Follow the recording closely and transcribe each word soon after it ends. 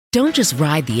Don't just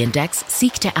ride the index,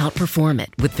 seek to outperform it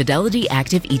with Fidelity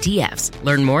Active ETFs.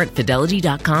 Learn more at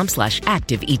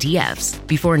fidelity.com/active ETFs.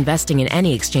 Before investing in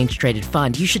any exchange-traded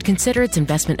fund, you should consider its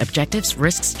investment objectives,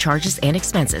 risks, charges, and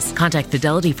expenses. Contact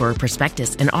Fidelity for a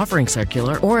prospectus, an offering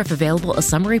circular, or if available, a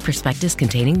summary prospectus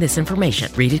containing this information.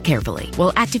 Read it carefully.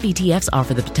 While active ETFs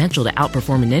offer the potential to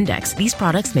outperform an index, these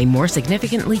products may more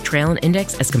significantly trail an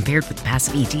index as compared with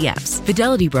passive ETFs.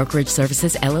 Fidelity Brokerage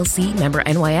Services, LLC, member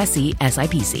NYSE,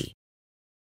 SIPC.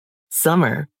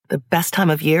 Summer, the best time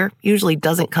of year, usually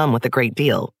doesn't come with a great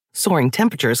deal. Soaring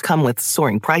temperatures come with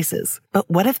soaring prices.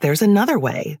 But what if there's another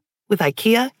way? With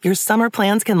IKEA, your summer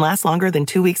plans can last longer than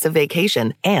 2 weeks of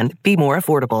vacation and be more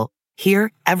affordable.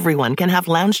 Here, everyone can have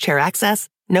lounge chair access,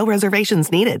 no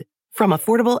reservations needed. From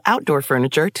affordable outdoor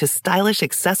furniture to stylish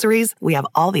accessories, we have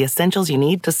all the essentials you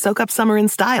need to soak up summer in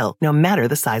style, no matter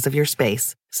the size of your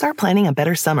space. Start planning a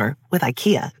better summer with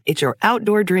IKEA. It's your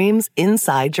outdoor dreams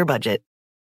inside your budget.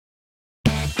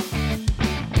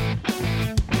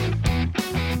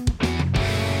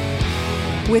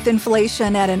 With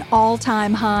inflation at an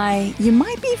all-time high, you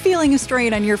might be feeling a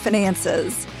strain on your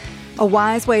finances. A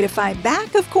wise way to fight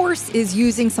back, of course, is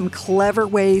using some clever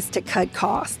ways to cut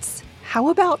costs. How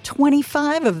about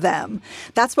 25 of them?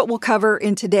 That's what we'll cover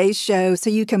in today's show so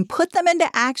you can put them into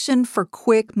action for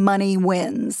quick money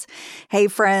wins. Hey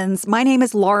friends, my name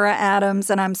is Laura Adams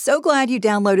and I'm so glad you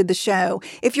downloaded the show.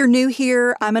 If you're new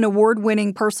here, I'm an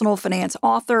award-winning personal finance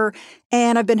author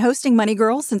and I've been hosting Money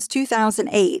Girl since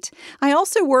 2008. I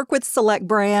also work with select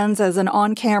brands as an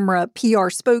on-camera PR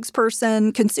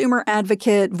spokesperson, consumer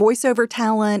advocate, voiceover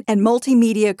talent, and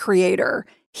multimedia creator.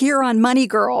 Here on Money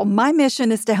Girl, my mission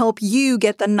is to help you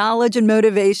get the knowledge and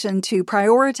motivation to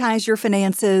prioritize your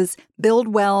finances,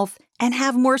 build wealth, and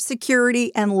have more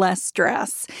security and less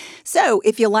stress. So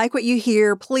if you like what you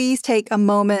hear, please take a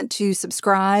moment to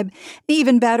subscribe.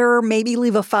 Even better, maybe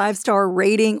leave a 5-star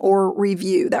rating or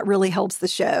review. That really helps the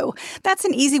show. That's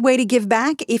an easy way to give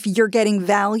back if you're getting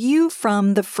value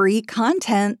from the free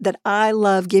content that I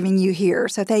love giving you here.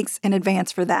 So thanks in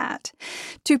advance for that.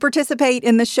 To participate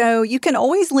in the show, you can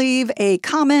always leave a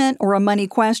comment or a money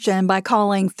question by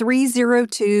calling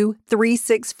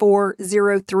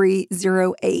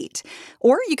 302-364-0308.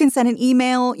 Or you can send an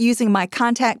email using my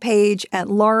contact page at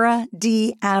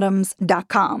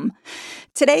lauradadams.com.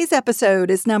 Today's episode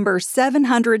is number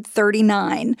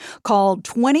 739, called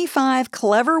 25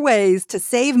 Clever Ways to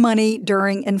Save Money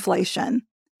During Inflation.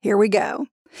 Here we go.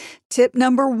 Tip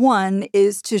number 1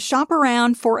 is to shop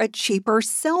around for a cheaper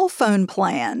cell phone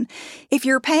plan. If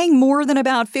you're paying more than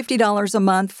about $50 a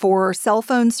month for cell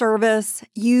phone service,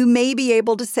 you may be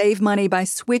able to save money by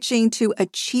switching to a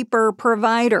cheaper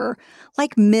provider,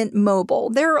 like Mint Mobile.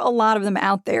 There are a lot of them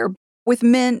out there. With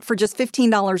Mint, for just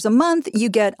 $15 a month, you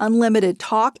get unlimited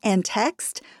talk and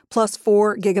text, plus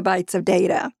 4 gigabytes of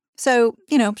data. So,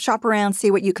 shop around, see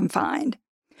what you can find.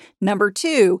 Number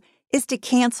 2 is to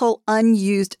cancel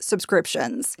unused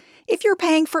subscriptions. If you're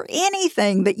paying for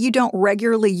anything that you don't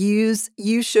regularly use,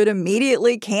 you should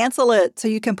immediately cancel it so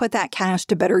you can put that cash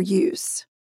to better use.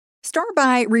 Start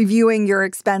by reviewing your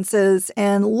expenses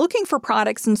and looking for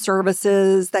products and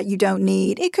services that you don't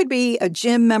need. It could be a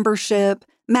gym membership,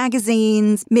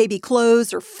 magazines, maybe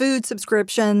clothes or food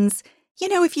subscriptions.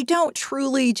 If you don't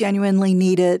truly, genuinely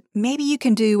need it, maybe you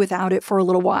can do without it for a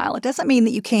little while. It doesn't mean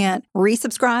that you can't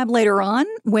resubscribe later on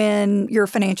when your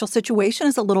financial situation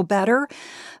is a little better.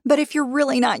 But if you're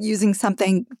really not using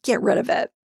something, get rid of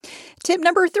it. Tip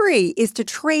number 3 is to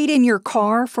trade in your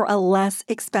car for a less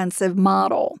expensive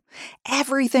model.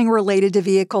 Everything related to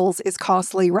vehicles is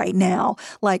costly right now,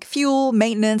 like fuel,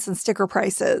 maintenance, and sticker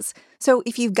prices. So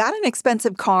if you've got an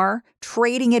expensive car,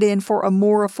 trading it in for a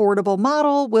more affordable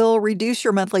model will reduce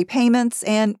your monthly payments,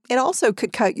 and it also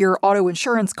could cut your auto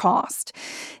insurance cost.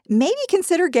 Maybe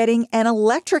consider getting an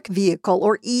electric vehicle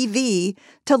or EV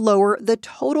to lower the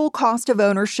total cost of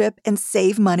ownership and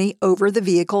save money over the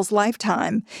vehicle's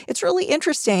lifetime. It's really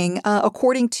interesting.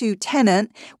 According to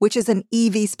Tenant, which is an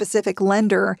EV-specific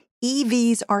lender,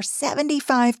 EVs are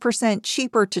 75%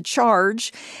 cheaper to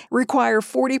charge, require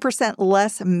 40%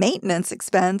 less maintenance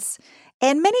expense,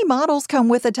 and many models come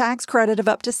with a tax credit of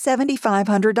up to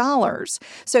 $7,500.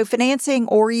 So financing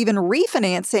or even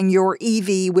refinancing your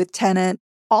EV with Tenant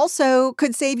also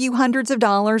could save you hundreds of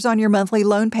dollars on your monthly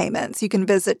loan payments. You can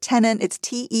visit Tenant, it's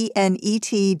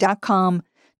TENET.com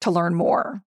to learn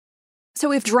more.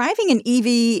 So if driving an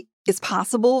EV is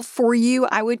possible for you,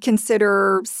 I would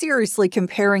consider seriously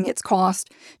comparing its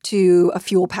cost to a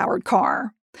fuel-powered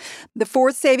car. The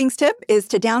fourth savings tip is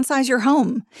to downsize your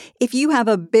home. If you have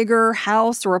a bigger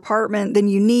house or apartment than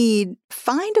you need,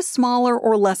 find a smaller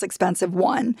or less expensive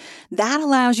one. That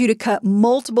allows you to cut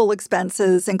multiple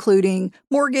expenses, including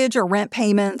mortgage or rent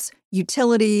payments,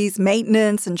 utilities,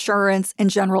 maintenance, insurance, and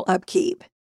general upkeep.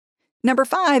 Number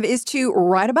 5 is to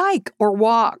ride a bike or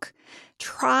walk.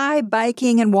 Try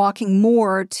biking and walking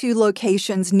more to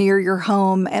locations near your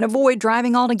home and avoid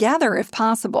driving altogether if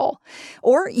possible.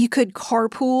 Or you could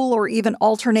carpool or even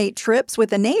alternate trips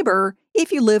with a neighbor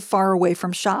if you live far away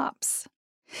from shops.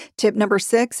 Tip number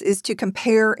 6 is to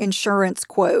compare insurance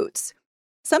quotes.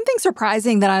 Something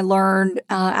surprising that I learned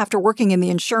after working in the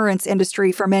insurance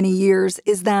industry for many years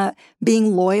is that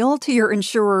being loyal to your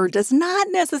insurer does not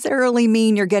necessarily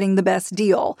mean you're getting the best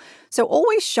deal. So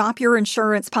always shop your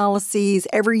insurance policies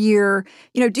every year.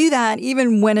 Do that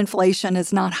even when inflation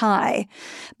is not high.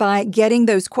 By getting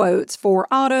those quotes for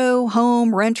auto,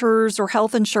 home, renters, or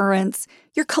health insurance,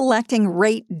 you're collecting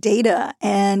rate data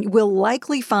and will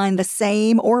likely find the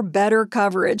same or better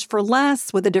coverage for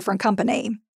less with a different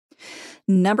company.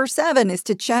 Number 7 is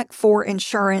to check for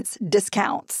insurance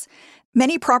discounts.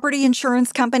 Many property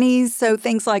insurance companies, so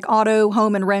things like auto,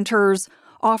 home, and renters,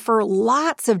 offer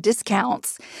lots of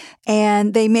discounts,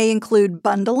 and they may include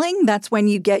bundling. That's when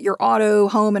you get your auto,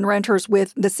 home, and renters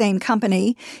with the same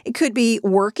company. It could be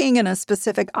working in a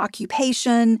specific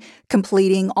occupation,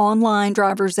 completing online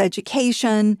driver's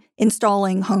education,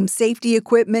 installing home safety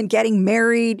equipment, getting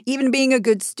married, even being a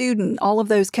good student. All of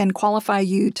those can qualify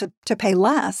you to pay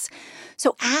less.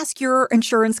 So ask your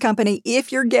insurance company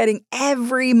if you're getting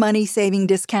every money-saving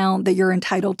discount that you're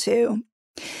entitled to.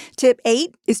 Tip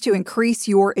 8 is to increase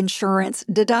your insurance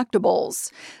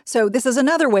deductibles. So this is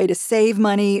another way to save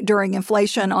money during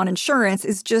inflation on insurance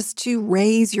is just to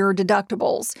raise your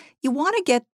deductibles. You want to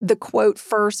get the quote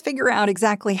first, figure out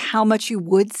exactly how much you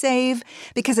would save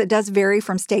because it does vary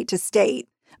from state to state.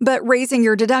 But raising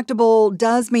your deductible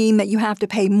does mean that you have to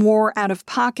pay more out of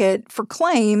pocket for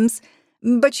claims,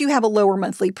 but you have a lower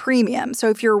monthly premium. So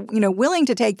if you're, willing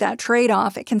to take that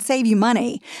trade-off, it can save you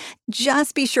money.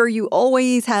 Just be sure you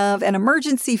always have an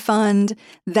emergency fund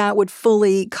that would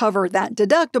fully cover that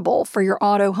deductible for your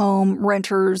auto, home,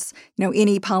 renters,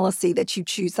 any policy that you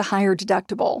choose the higher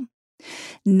deductible.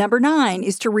 Number 9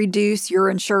 is to reduce your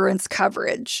insurance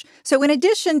coverage. So in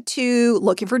addition to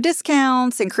looking for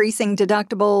discounts, increasing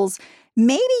deductibles,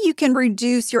 maybe you can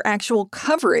reduce your actual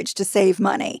coverage to save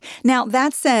money. Now,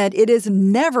 that said, it is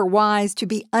never wise to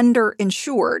be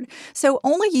underinsured. So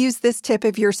only use this tip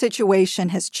if your situation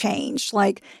has changed.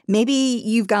 Like maybe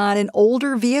you've got an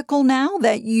older vehicle now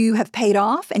that you have paid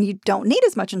off and you don't need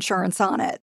as much insurance on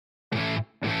it.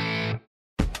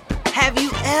 Have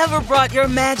you ever brought your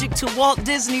magic to Walt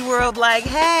Disney World like,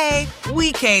 hey,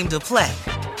 we came to play?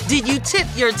 Did you tip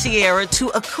your tiara to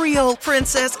a Creole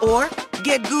princess or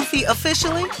get goofy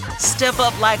officially? Step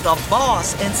up like a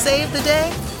boss and save the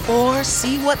day? Or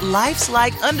see what life's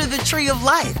like under the tree of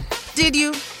life? Did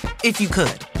you? If you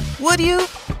could. Would you?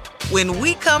 When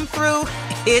we come through,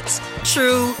 it's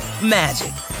true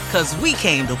magic. 'Cause we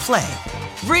came to play.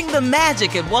 Bring the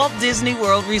magic at Walt Disney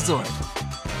World Resort.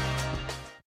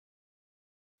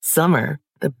 Summer,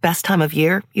 the best time of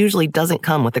year, usually doesn't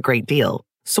come with a great deal.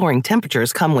 Soaring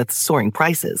temperatures come with soaring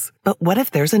prices. But what if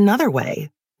there's another way?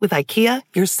 With IKEA,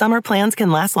 your summer plans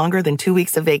can last longer than 2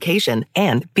 weeks of vacation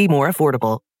and be more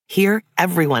affordable. Here,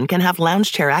 everyone can have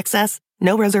lounge chair access,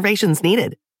 no reservations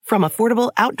needed. From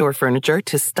affordable outdoor furniture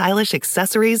to stylish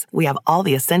accessories, we have all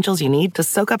the essentials you need to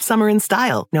soak up summer in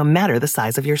style, no matter the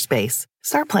size of your space.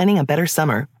 Start planning a better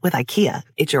summer with IKEA.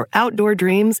 It's your outdoor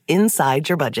dreams inside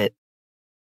your budget.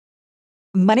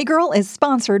 Money Girl is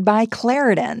sponsored by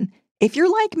Claritin. If you're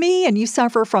like me and you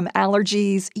suffer from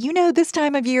allergies, this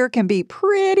time of year can be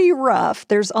pretty rough.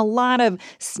 There's a lot of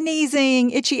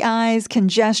sneezing, itchy eyes,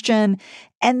 congestion,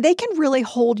 and they can really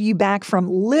hold you back from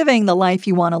living the life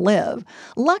you want to live.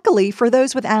 Luckily, for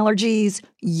those with allergies,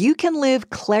 you can live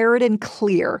Claritin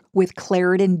Clear with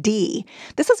Claritin D.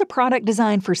 This is a product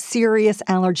designed for serious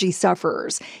allergy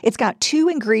sufferers. It's got 2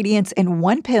 ingredients in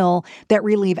 1 pill that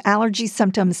relieve allergy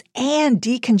symptoms and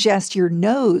decongest your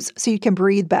nose so you can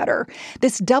breathe better.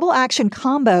 This double-action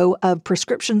combo of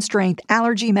prescription-strength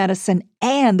allergy medicine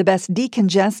and the best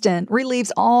decongestant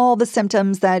relieves all the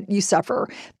symptoms that you suffer.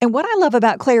 And what I love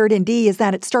about Claritin D is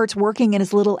that it starts working in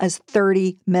as little as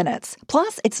 30 minutes.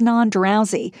 Plus, it's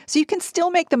non-drowsy, so you can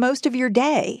still make the most of your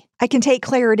day. I can take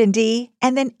Claritin D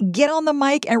and then get on the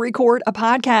mic and record a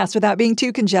podcast without being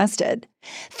too congested.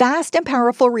 Fast and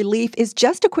powerful relief is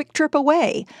just a quick trip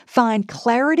away. Find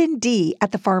Claritin D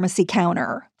at the pharmacy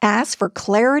counter. Ask for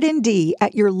Claritin D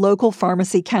at your local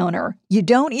pharmacy counter. You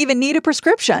don't even need a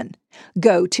prescription.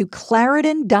 Go to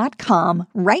Claritin.com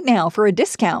right now for a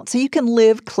discount so you can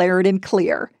live Claritin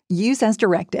Clear. Use as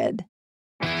directed.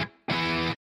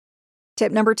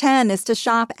 Tip number 10 is to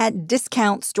shop at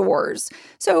discount stores.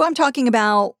 So I'm talking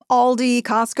about Aldi,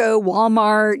 Costco,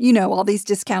 Walmart, all these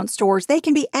discount stores. They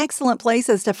can be excellent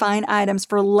places to find items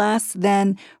for less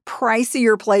than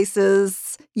pricier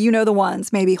places. You know the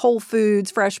ones, maybe Whole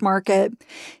Foods, Fresh Market.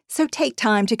 So take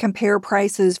time to compare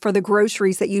prices for the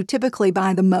groceries that you typically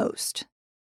buy the most.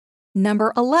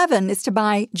 Number 11 is to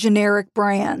buy generic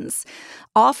brands.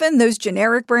 Often those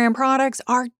generic brand products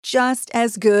are just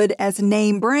as good as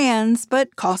name brands,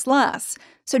 but cost less.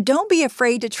 So don't be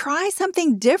afraid to try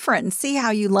something different and see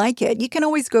how you like it. You can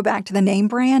always go back to the name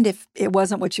brand if it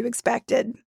wasn't what you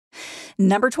expected.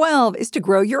 Number 12 is to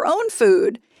grow your own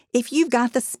food. If you've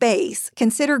got the space,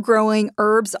 consider growing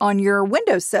herbs on your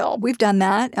windowsill. We've done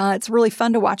that. It's really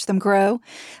fun to watch them grow.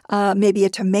 Maybe a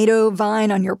tomato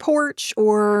vine on your porch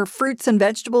or fruits and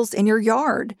vegetables in your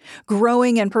yard.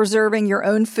 Growing and preserving your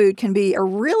own food can be a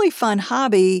really fun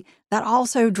hobby that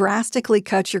also drastically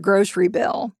cuts your grocery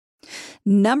bill.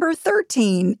 Number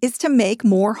 13 is to make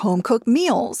more home-cooked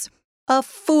meals. A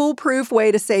foolproof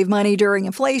way to save money during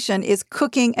inflation is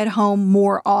cooking at home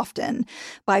more often.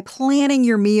 By planning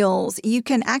your meals, you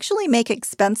can actually make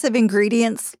expensive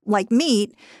ingredients like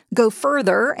meat go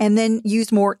further and then use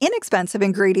more inexpensive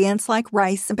ingredients like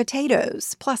rice and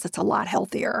potatoes. Plus, it's a lot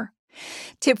healthier.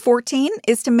 Tip 14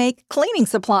 is to make cleaning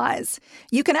supplies.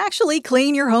 You can actually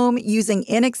clean your home using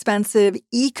inexpensive,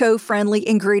 eco-friendly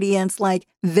ingredients like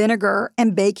vinegar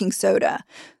and baking soda.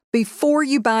 Before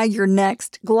you buy your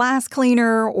next glass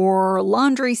cleaner or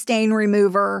laundry stain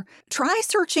remover, try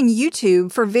searching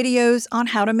YouTube for videos on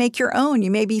how to make your own.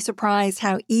 You may be surprised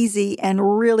how easy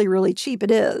and really, really cheap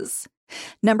it is.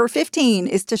 Number 15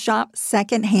 is to shop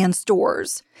secondhand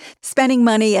stores. Spending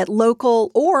money at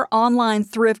local or online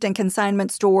thrift and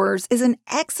consignment stores is an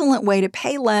excellent way to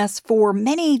pay less for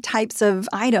many types of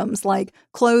items like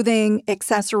clothing,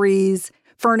 accessories,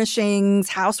 furnishings,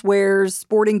 housewares,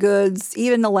 sporting goods,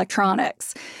 even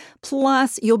electronics.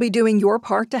 Plus, you'll be doing your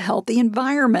part to help the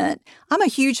environment. I'm a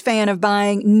huge fan of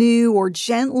buying new or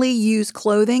gently used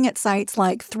clothing at sites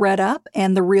like ThredUp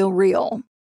and The RealReal.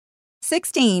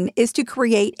 16 is to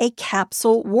create a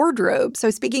capsule wardrobe. So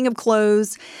speaking of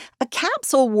clothes, a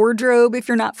capsule wardrobe, if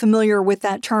you're not familiar with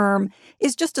that term,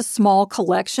 is just a small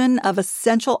collection of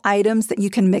essential items that you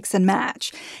can mix and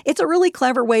match. It's a really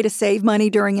clever way to save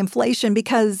money during inflation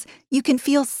because you can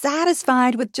feel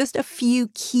satisfied with just a few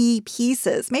key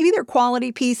pieces. Maybe they're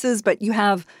quality pieces, but you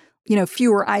have,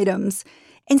 fewer items,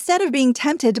 instead of being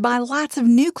tempted to buy lots of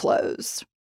new clothes.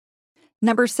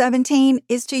 Number 17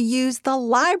 is to use the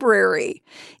library.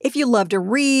 If you love to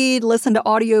read, listen to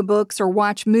audiobooks, or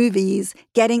watch movies,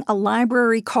 getting a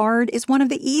library card is one of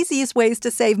the easiest ways to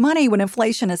save money when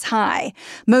inflation is high.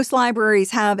 Most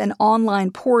libraries have an online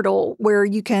portal where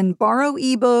you can borrow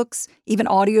ebooks, even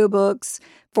audiobooks,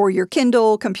 for your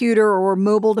Kindle, computer, or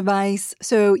mobile device,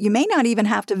 so you may not even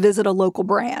have to visit a local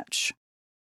branch.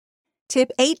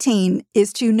 Tip 18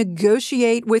 is to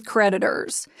negotiate with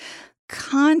creditors.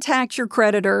 Contact your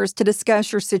creditors to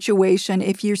discuss your situation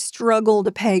if you struggle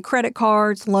to pay credit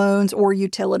cards, loans, or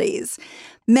utilities.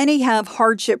 Many have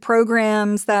hardship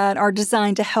programs that are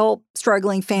designed to help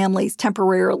struggling families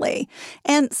temporarily.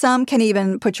 And some can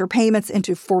even put your payments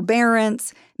into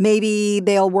forbearance. Maybe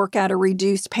they'll work out a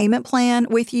reduced payment plan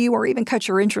with you or even cut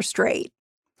your interest rate.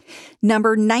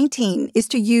 Number 19 is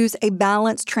to use a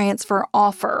balance transfer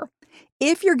offer.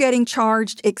 If you're getting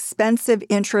charged expensive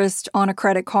interest on a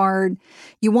credit card,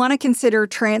 you want to consider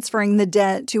transferring the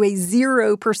debt to a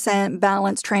 0%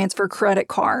 balance transfer credit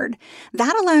card.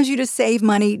 That allows you to save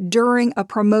money during a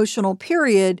promotional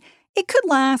period. It could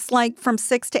last from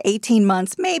 6 to 18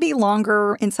 months, maybe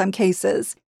longer in some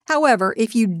cases. However,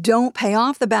 if you don't pay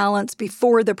off the balance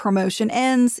before the promotion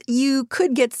ends, you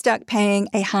could get stuck paying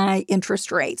a high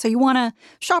interest rate. So you want to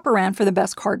shop around for the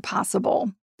best card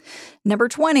possible. Number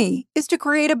 20 is to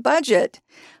create a budget.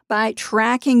 By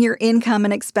tracking your income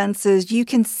and expenses, you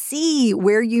can see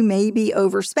where you may be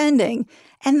overspending,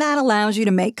 and that allows you to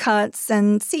make cuts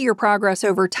and see your progress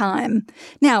over time.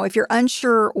 Now, if you're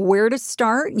unsure where to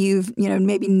start, you've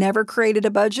maybe never created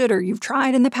a budget or you've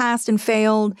tried in the past and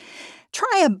failed,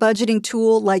 try a budgeting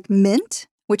tool like Mint,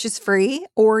 which is free,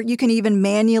 or you can even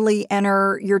manually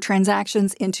enter your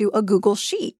transactions into a Google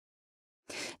Sheet.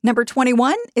 Number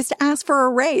 21 is to ask for a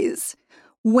raise.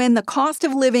 When the cost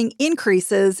of living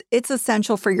increases, it's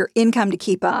essential for your income to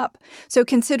keep up. So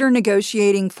consider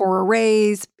negotiating for a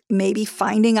raise, maybe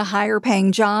finding a higher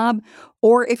paying job,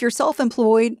 or if you're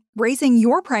self-employed, raising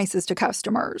your prices to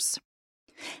customers.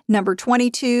 Number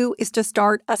 22 is to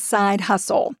start a side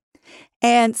hustle.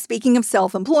 And speaking of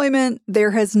self-employment,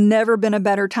 there has never been a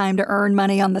better time to earn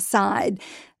money on the side.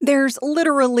 There's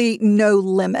literally no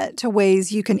limit to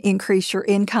ways you can increase your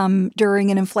income during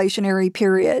an inflationary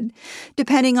period.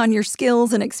 Depending on your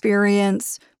skills and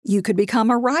experience, you could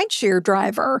become a rideshare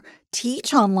driver,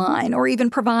 teach online, or even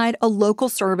provide a local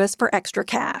service for extra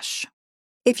cash.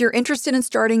 If you're interested in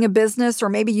starting a business, or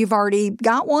maybe you've already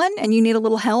got one and you need a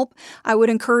little help, I would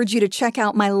encourage you to check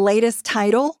out my latest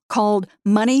title called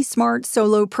Money Smart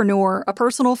Solopreneur, a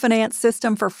personal finance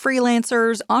system for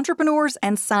freelancers, entrepreneurs,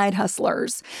 and side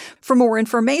hustlers. For more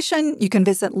information, you can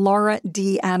visit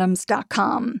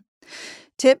lauradadams.com.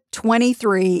 Tip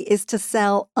 23 is to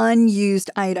sell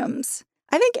unused items.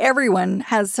 I think everyone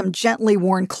has some gently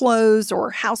worn clothes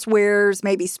or housewares,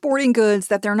 maybe sporting goods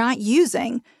that they're not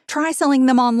using. Try selling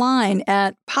them online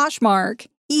at Poshmark,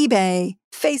 eBay,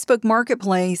 Facebook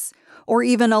Marketplace, or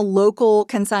even a local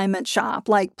consignment shop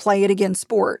like Play It Again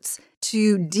Sports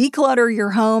to declutter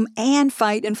your home and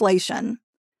fight inflation.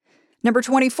 Number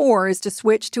 24 is to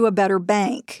switch to a better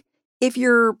bank. If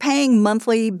you're paying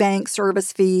monthly bank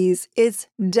service fees, it's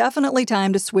definitely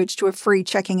time to switch to a free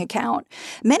checking account.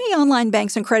 Many online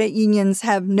banks and credit unions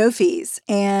have no fees,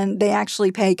 and they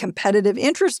actually pay competitive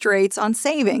interest rates on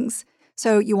savings.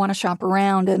 So you want to shop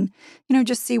around and,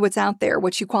 just see what's out there,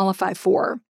 what you qualify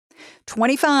for.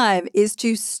 25 is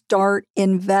to start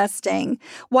investing.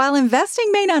 While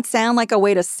investing may not sound like a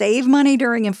way to save money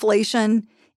during inflation,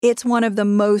 it's one of the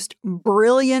most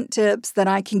brilliant tips that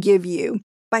I can give you.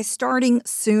 By starting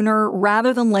sooner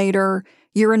rather than later,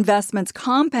 your investments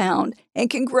compound and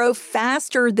can grow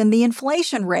faster than the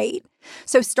inflation rate.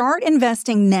 So start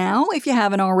investing now if you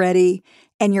haven't already,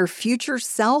 and your future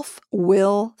self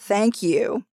will thank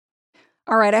you.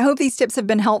 All right, I hope these tips have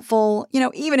been helpful.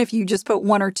 Even if you just put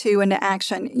one or two into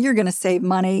action, you're going to save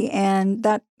money, and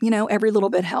that, every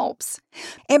little bit helps.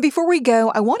 And before we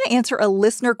go, I want to answer a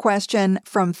listener question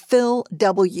from Phil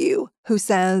W., who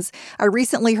says, I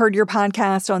recently heard your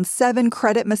podcast on 7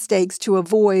 credit mistakes to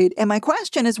avoid, and my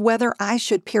question is whether I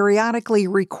should periodically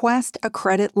request a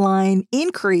credit line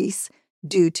increase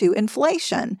due to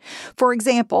inflation. For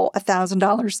example,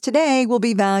 $1,000 today will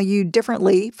be valued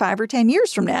differently 5 or 10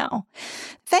 years from now.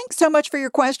 Thanks so much for your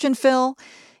question, Phil.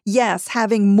 Yes,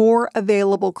 having more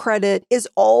available credit is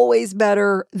always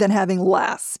better than having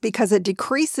less because it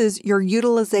decreases your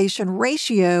utilization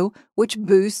ratio, which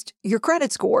boosts your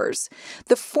credit scores.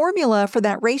 The formula for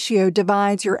that ratio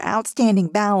divides your outstanding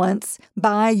balance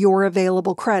by your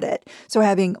available credit. So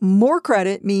having more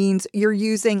credit means you're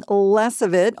using less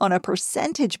of it on a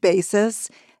percentage basis,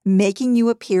 making you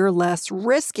appear less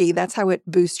risky. That's how it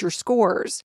boosts your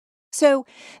scores. So,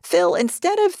 Phil,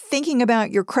 instead of thinking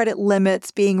about your credit limits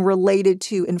being related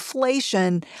to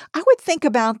inflation, I would think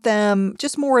about them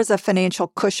just more as a financial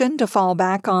cushion to fall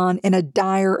back on in a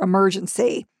dire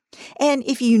emergency. And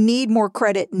if you need more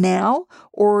credit now,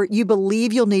 or you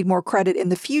believe you'll need more credit in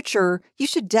the future, you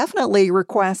should definitely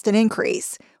request an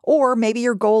increase. Or maybe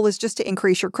your goal is just to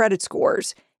increase your credit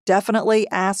scores. Definitely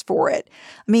ask for it.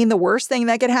 The worst thing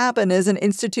that could happen is an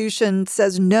institution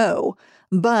says no.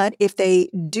 But if they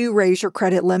do raise your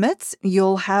credit limits,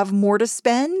 you'll have more to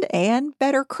spend and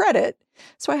better credit.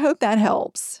 So I hope that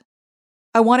helps.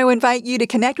 I want to invite you to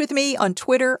connect with me on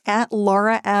Twitter at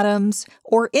Laura Adams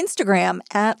or Instagram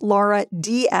at Laura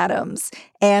D. Adams.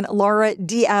 And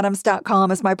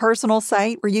lauradadams.com is my personal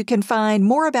site where you can find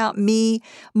more about me,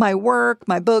 my work,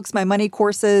 my books, my money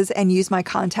courses, and use my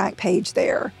contact page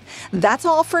there. That's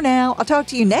all for now. I'll talk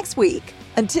to you next week.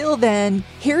 Until then,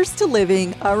 here's to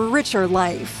living a richer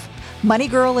life. Money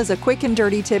Girl is a quick and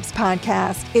dirty tips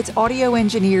podcast. It's audio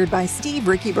engineered by Steve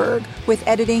Rickyberg with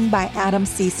editing by Adam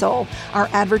Cecil. Our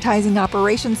advertising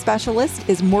operations specialist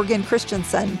is Morgan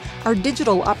Christensen. Our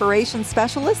digital operations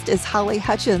specialist is Holly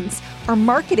Hutchins. Our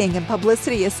marketing and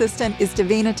publicity assistant is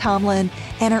Davina Tomlin.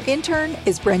 And our intern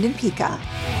is Brendan Pica.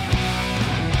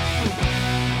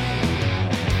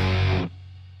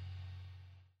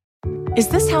 Is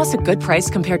this house a good price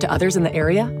compared to others in the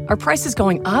area? Are prices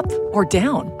going up or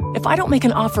down? If I don't make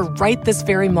an offer right this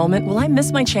very moment, will I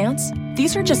miss my chance?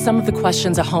 These are just some of the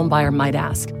questions a home buyer might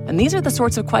ask. And these are the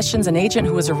sorts of questions an agent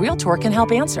who is a Realtor can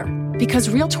help answer. Because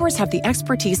Realtors have the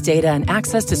expertise, data, and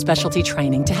access to specialty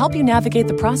training to help you navigate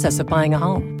the process of buying a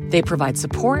home. They provide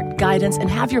support, guidance,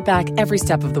 and have your back every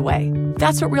step of the way.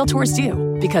 That's what Realtors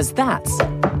do, because that's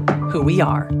who we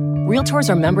are. Realtors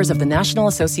are members of the National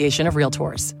Association of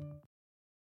Realtors.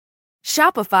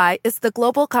 Shopify is the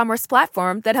global commerce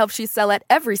platform that helps you sell at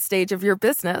every stage of your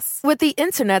business. With the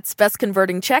internet's best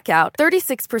converting checkout,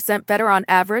 36% better on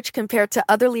average compared to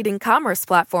other leading commerce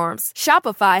platforms,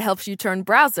 Shopify helps you turn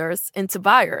browsers into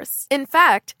buyers. In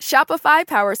fact, Shopify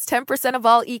powers 10% of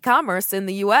all e-commerce in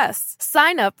the U.S.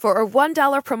 Sign up for a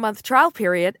 $1 per month trial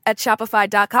period at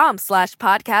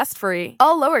shopify.com/podcast free.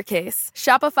 All lowercase,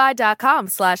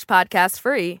 shopify.com/podcast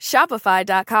free,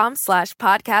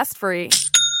 shopify.com/podcast free.